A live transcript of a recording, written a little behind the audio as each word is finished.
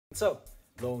What's up,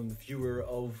 lone viewer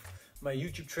of my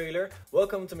YouTube trailer?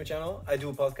 Welcome to my channel. I do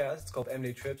a podcast. It's called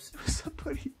MJ Trips. What's up,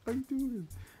 buddy? How you doing?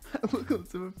 Welcome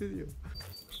to my video.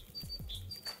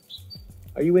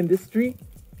 Are you in this tree?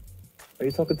 Are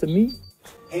you talking to me?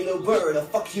 Hey little bird, I'll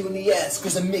fuck you in the ass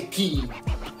cause I'm Mickey.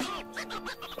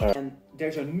 And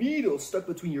there's a needle stuck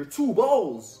between your two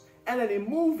balls. And then they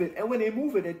move it, and when they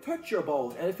move it, they touch your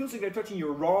balls. And it feels like they're touching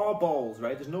your raw balls,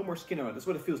 right? There's no more skin on it. That's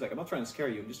what it feels like. I'm not trying to scare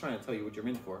you. I'm just trying to tell you what you're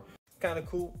in for. Kind of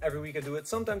cool. Every week I do it.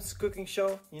 Sometimes it's a cooking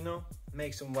show, you know,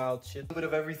 make some wild shit. A bit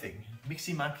of everything.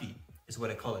 Mixy Maki is what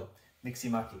I call it.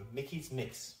 Mixy Maki. Mickey's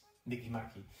mix. Mickey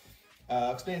Maki.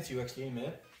 I'll explain it to you actually in a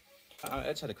minute. I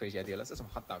just had a crazy idea. Let's have some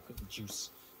hot dog juice,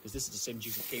 because this is the same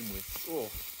juice it came with. Oh,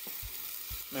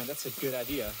 man, that's a good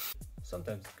idea.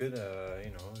 Sometimes it's good, you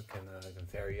know, it can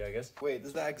vary, I guess. Wait,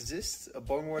 does that exist? A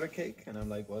bone water cake? And I'm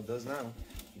like, well, it does now.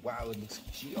 Wow, it looks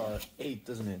GR8,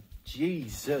 doesn't it?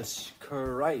 Jesus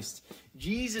Christ.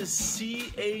 Jesus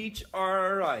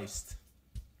C-H-R Christ.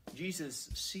 Jesus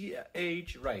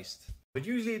C-H Christ. But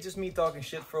usually it's just me talking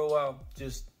shit for a while,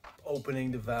 just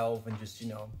opening the valve and just, you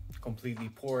know, completely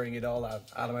pouring it all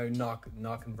out of my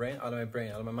brain, out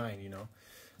of my mind, you know.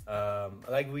 I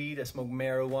like weed, I smoke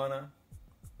marijuana.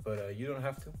 But you don't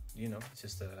have to, you know. It's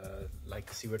just like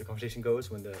to see where the conversation goes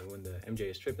when the MJ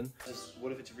is tripping.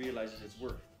 What if it realizes its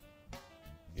worth?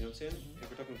 You know what I'm saying?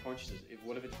 If we're talking consciousness,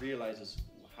 what if it realizes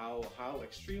how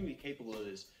extremely capable it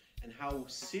is and how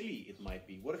silly it might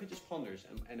be? What if it just ponders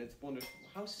and it wonders,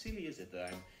 how silly is it that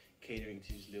I'm catering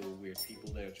to these little weird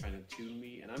people that are trying to tune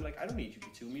me? And I'm like, I don't need you to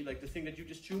tune me. Like, the thing that you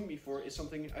just tuned me for is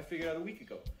something I figured out a week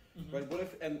ago. Right? What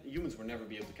if, and humans will never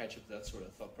be able to catch up to that sort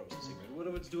of thought processing, right? What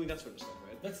if it's doing that sort of stuff,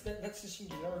 right? That's the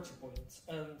singularity point.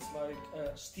 And like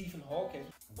Stephen Hawking.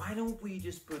 Why don't we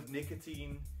just put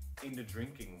nicotine in the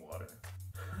drinking water?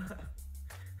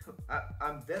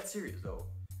 I'm dead serious though.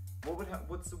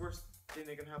 What's the worst thing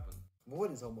that can happen? What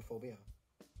is homophobia?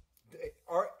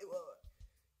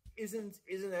 Isn't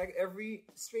every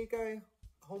straight guy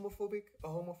homophobic? A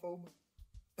homophobe?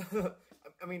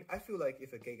 I mean, I feel like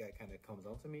if a gay guy kind of comes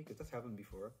on to me, because that's happened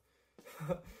before.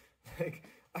 Like,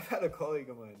 I've had a colleague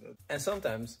of mine that... And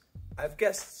sometimes, I have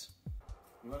guests.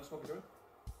 You want to smoke a joint?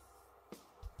 I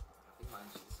think mine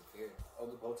just disappeared. Oh,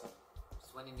 the boat's up.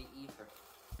 Just went in the ether.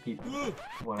 Hey,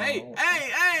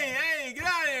 get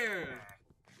out of here!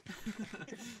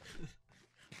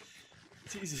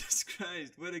 Jesus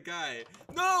Christ, what a guy.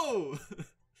 No!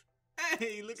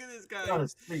 Hey, look at this guy. Get out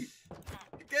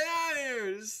of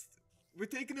here! We're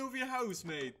taking over your house,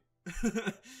 mate.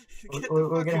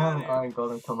 We're gonna have an Iron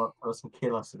Golem come up for us and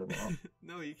kill us in a minute.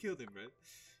 No, you killed him, right?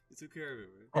 You took care of him,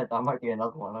 right? Hey, that might be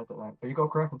another one, I don't know. Have you got a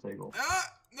crafting table?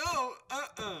 Ah! No!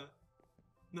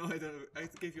 No, I don't. I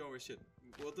gave you all our shit.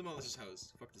 We'll demolish his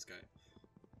house. Fuck this guy.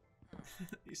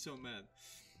 He's so mad.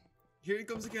 Here he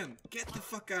comes again. Get the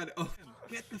fuck out of... Oh,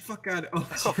 get the fuck out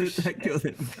of... Oh, shit, I killed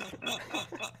him.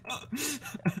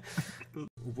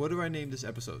 What do I name this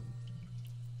episode?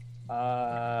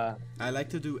 I like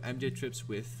to do MJ Trips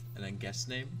with and then guest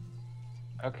name.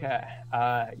 Okay.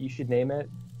 You should name it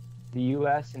The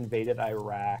U.S. Invaded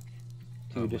Iraq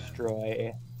to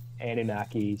destroy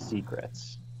Anunnaki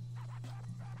Secrets.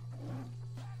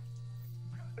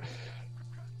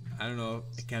 I don't know.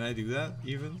 Can I do that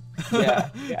even? Yeah.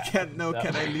 Can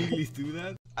I legally do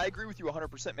that? I agree with you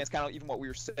 100%, man. It's kind of even what we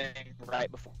were saying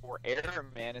right before air,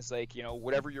 man. Is like, you know,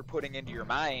 whatever you're putting into your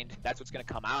mind, that's what's going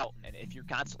to come out. And if you're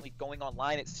constantly going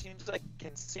online, it seems like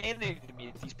insanity to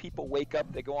me. These people wake up,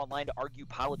 they go online to argue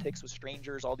politics with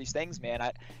strangers, all these things, man.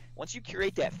 Once you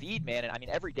curate that feed, man, and I mean,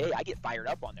 every day I get fired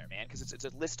up on there, man, because it's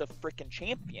a list of freaking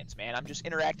champions, man. I'm just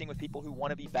interacting with people who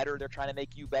want to be better. They're trying to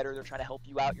make you better. They're trying to help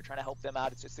you out. You're trying to help them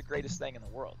out. It's the greatest thing in the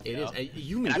world. It is.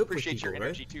 You meet I up with appreciate people, your right?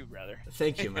 energy too, brother.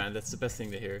 Thank you, man. That's the best thing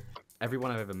to hear.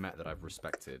 Everyone I've ever met that I've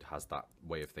respected has that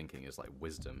way of thinking. Is like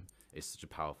wisdom is such a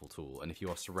powerful tool, and if you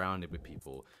are surrounded with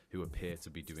people who appear to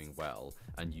be doing well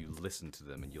and you listen to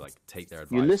them and you like take their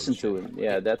advice, You listen to them,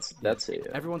 yeah, that's it.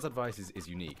 Yeah. Everyone's advice is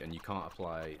unique, and you can't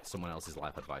apply someone else's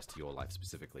life advice to your life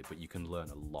specifically, but you can learn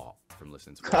a lot from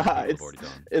listening to what people have already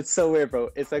done. It's so weird, bro.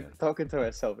 It's like talking to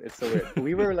ourselves. It's so weird.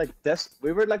 We were like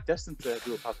destined to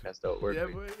do a podcast, though. Yeah,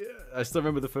 I still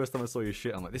remember the first time I saw your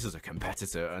shit. I'm like, this is a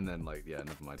competitor, and then like, yeah,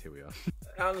 never mind. Here we are.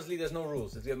 Honestly, there's no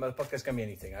rules. My podcast can be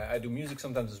anything. I do music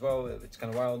sometimes as well. It's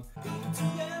kind of wild.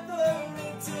 Together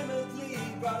intimately,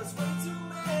 brought us way too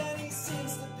many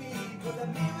sins to be. But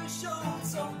that mirror showed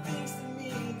some things to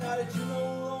me. Now that you no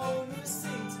longer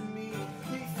sing to me,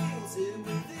 he feels it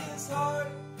with his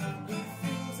heart. He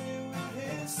feels it with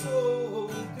his soul.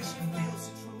 Cause she feels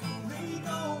it truly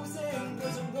knows him.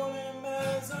 Cause a woman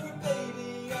as her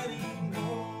baby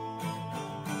anymore.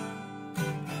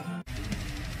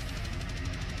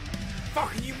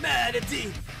 Fucking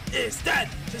humanity is dead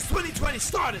since 2020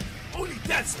 started. Only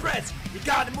death spreads. You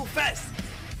gotta move fast.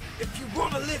 If you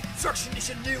wanna live, destruction is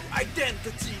your new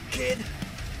identity, kid.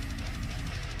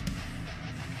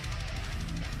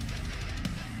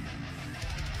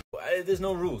 There's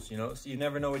no rules, you know. So you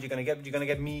never know what you're gonna get. But you're gonna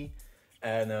get me,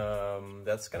 and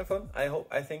that's kind of fun.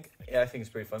 I think it's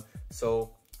pretty fun.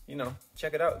 So you know,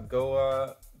 check it out.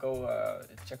 Go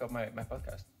check out my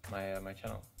podcast, my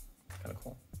channel. Kind of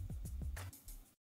cool.